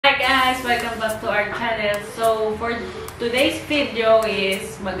guys! Welcome back to our channel. So, for today's video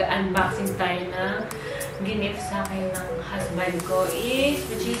is mag-unboxing tayo ng gift sa akin ng husband ko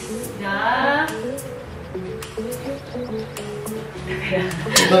which is the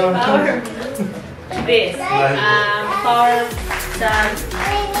power sa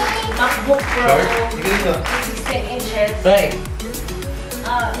MacBook Pro 16 inches. Right.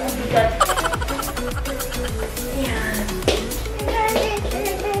 Ayan.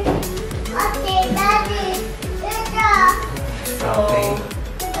 So,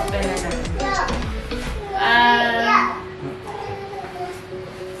 open na natin.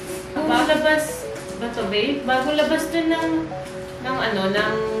 Bagalabas ba ito, babe? Bago labas din ng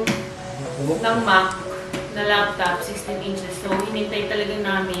Mac na laptop, 16 inches. So, hinintay talaga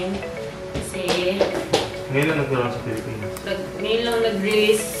namin kasi Ngayon lang nagkaroon sa Pilipinas. Ngayon lang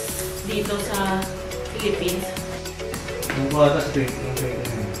nag-release dito sa Philippines. Bumata sa Pilipinas.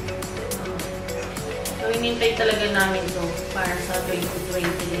 So, hinintay talaga namin ito para sa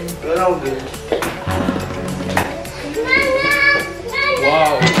 2020 din. Pero din.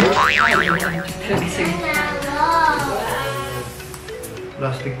 Wow!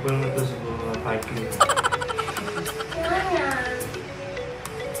 Plastic pa naman ito sa 5 kilo.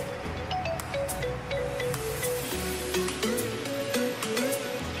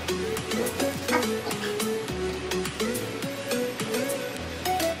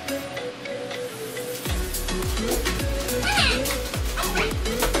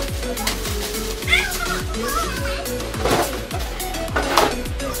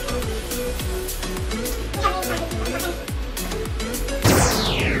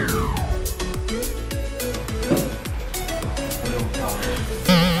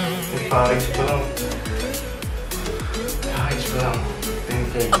 Paris pa lang. Paris pa lang.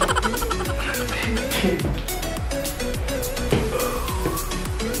 10K.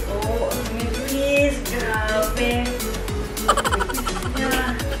 Oh, ang nipis. Grabe.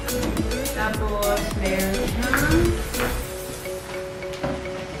 Tapos, meron siyang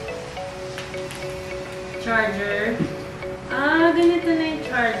charger. Ganito na yung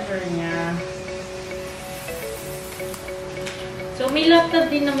charger niya. So, may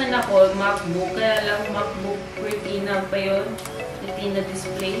laptop din naman ako, MacBook. Kaya lang MacBook Retina pa yun. Retina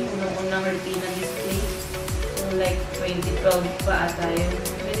display. Unang-unang Retina display. So, like 2012 pa ata yun.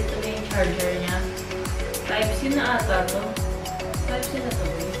 Ganito na yung charger niya. Type-C na ata to. Type-C na to.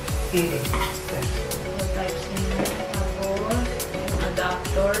 So, Type-C na. Tapos, yung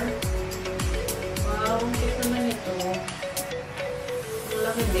adapter. Wow, ang cute naman ito. Ang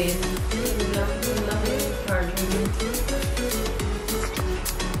laki din. Ang laki yung charger niya.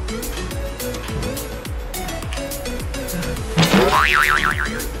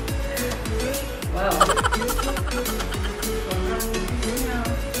 Wow.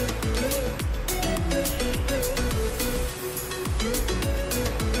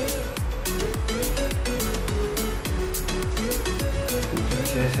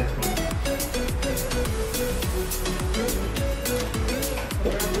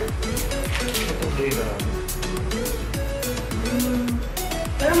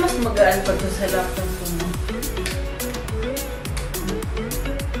 Pero mas magaan pa ito sa laptop ko.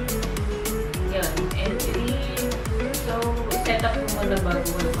 Set-up ko muna bago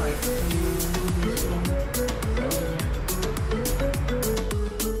mag-part.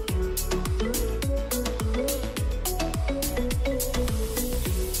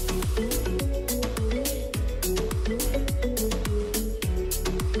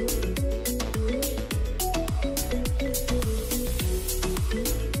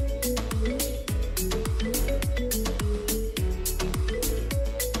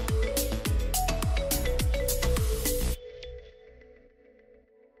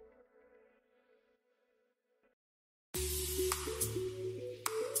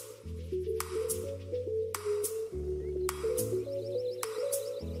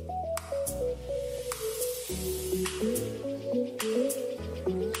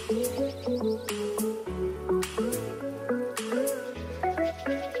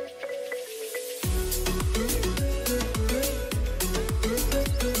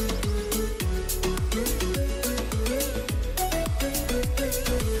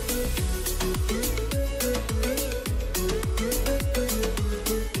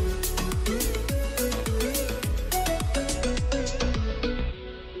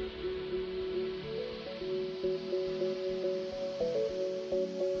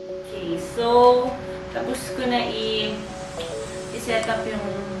 So, tapos ko na i-set up yung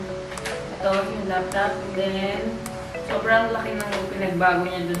laptop. Then, sobrang laki ng pinagbago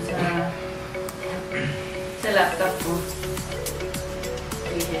niya dun sa laptop ko.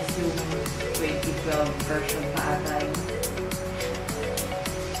 Wait inches yung 2012 version pa ata yun.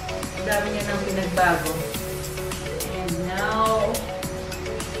 Dami niya nang pinagbago. And now,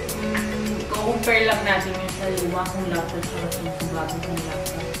 compare lang natin yung sa luma kong laptop sa bago kong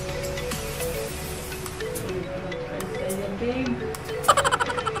laptop. Ayan, babe.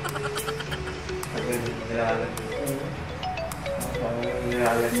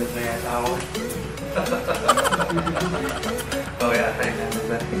 Nilalagod na yan ako. Oo, yata yung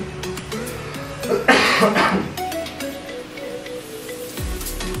naman.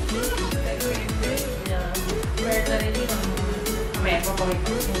 Pero na rin yung may papakita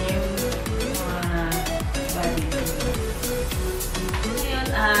ko sa inyo yung mga body. Ngayon,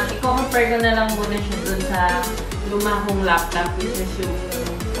 i-compare ko na lang muna siya dun sa luma kong laptop, which is yung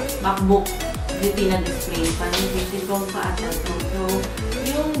MacBook Retina display. Parang 2012 pa ata to. So,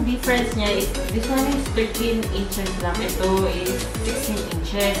 yung difference niya is, this one is 13 inches lang. Ito is 16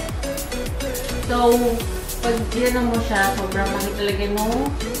 inches. So, pag ginano mo siya, sobrang laki talaga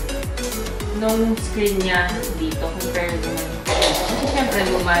nung screen niya dito compared naman. Kasi syempre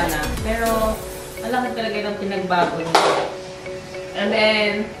luma na. Pero, malaki talaga ng pinagbago niya. And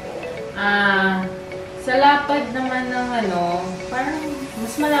then, sa lapad naman ng parang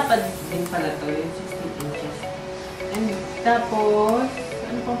mas malapad din pala to, yung 16 inches. And tapos,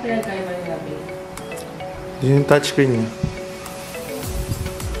 ano pang pinagkaiba niya, babe? Yung touchscreen niya.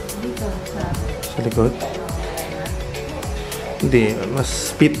 Dito, sa likod? Hindi,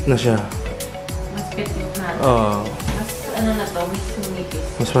 mas fit na siya. Mas fit na? Oo. Mas na to, mas manipis.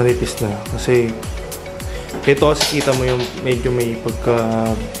 Mas manipis na. Kasi, ito kasi kita mo yung medyo may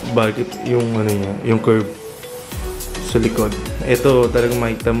pagka-bagit yung niya, yung curve sa likod. Ito talagang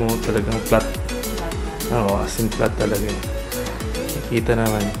makita mo talagang flat. Oo, as in flat talaga. Kita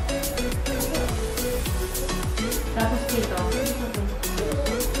naman. Tapos dito.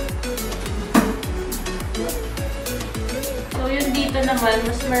 So yung dito naman,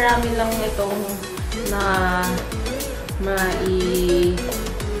 mas marami lang itong na mailalagay.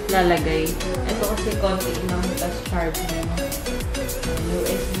 Ito kasi konti lang, tas charge mo.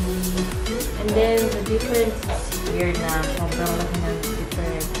 USB. And then, the difference is here na sobrang laki ng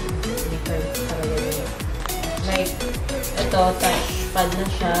difference talaga yun. Like, ito, touchpad na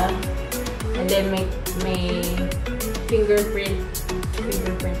siya. And then, may fingerprint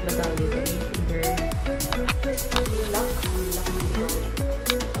na tawag dito. Lock.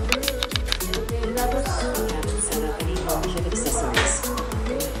 And tapos,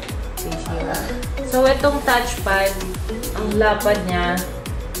 so, itong touchpad, ang lapad niya,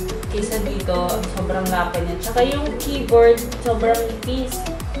 kaysa dito, sobrang lapad niya. Tsaka yung keyboard, sobrang nipis.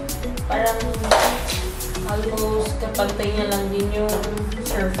 Parang almost kapantay niya lang din yung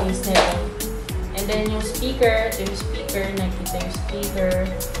surface nito. And then yung speaker, ito yung speaker, nakita yung speaker.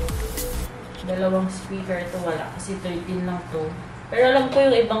 Dalawang speaker, ito wala kasi 13 lang to. Pero alam ko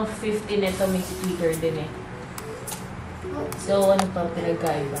yung ibang 15 nito may speaker din eh. So, ano pa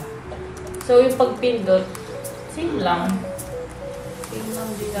pinagkaiba? So, yung pagpindot, same lang. Same lang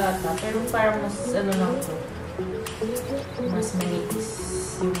din ata. Pero parang mas lang to. Mas manipis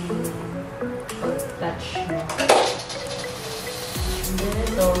yung pag-touch mo. And then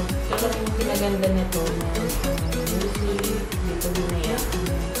ito lang yung pinaganda nito. Music, dito muna yan.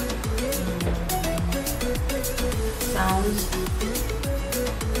 Sounds.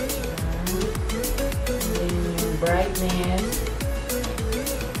 And then yung brightness.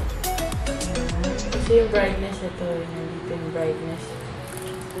 Kasi yung brightness ito, nandito yung brightness.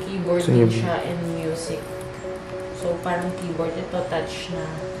 Keyboard din siya and music. So, parang keyboard. Ito, touch na.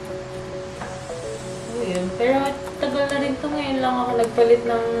 So, yun. Pero, tagal na rin ito. Ngayon lang ako nagpalit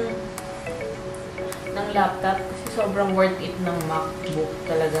ng laptop. Kasi sobrang worth it ng MacBook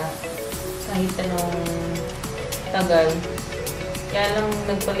talaga. Kahit anong tagal. Kaya lang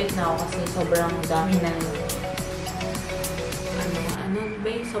nagpalit na ako kasi sobrang dami ng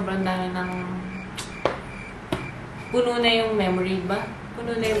sobrang dami ng puno na yung memory ba?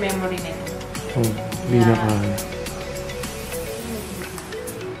 Puno na yung memory na ito. Hindi na kaya.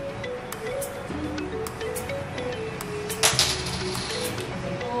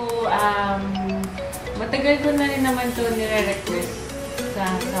 So, matagal ko na rin naman ito nire-request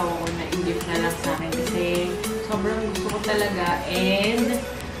sa asawa ko na i-gift na lang sa akin kasi sobrang gusto ko talaga and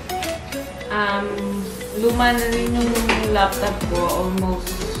luma na rin yung laptop ko, almost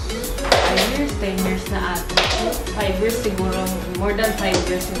 5 years, 10 years na ata. 5 years siguro, more than 5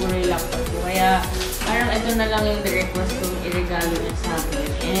 years siguro yung laptop ko. Kaya parang ito na lang yung request kong i-regalo niya sa akin.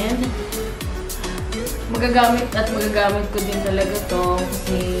 And magagamit ko din talaga to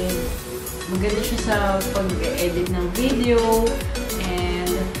kasi maganda siya sa pag-edit ng video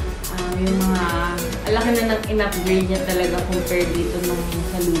and yung mga, alaki na nang in-upgrade niya talaga compared dito nung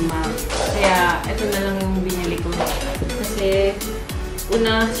sa luma. Kaya, ito na lang yung binili ko. Kasi,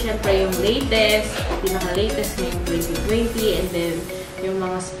 una, syempre yung latest, pinaka-latest ngayong 2020, and then, yung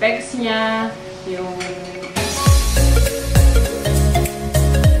mga specs niya, yung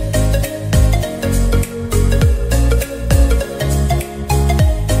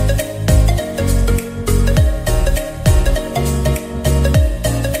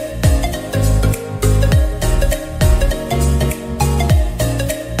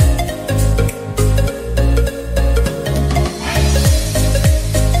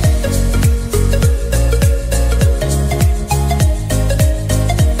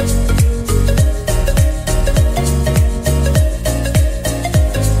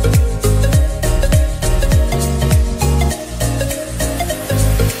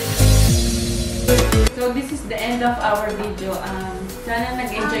this is the end of our video. Sana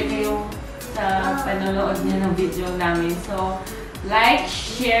nag-enjoy kayo sa panonood niyo ng video namin. So, like,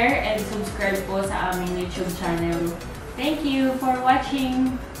 share, and subscribe po sa aming YouTube channel. Thank you for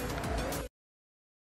watching!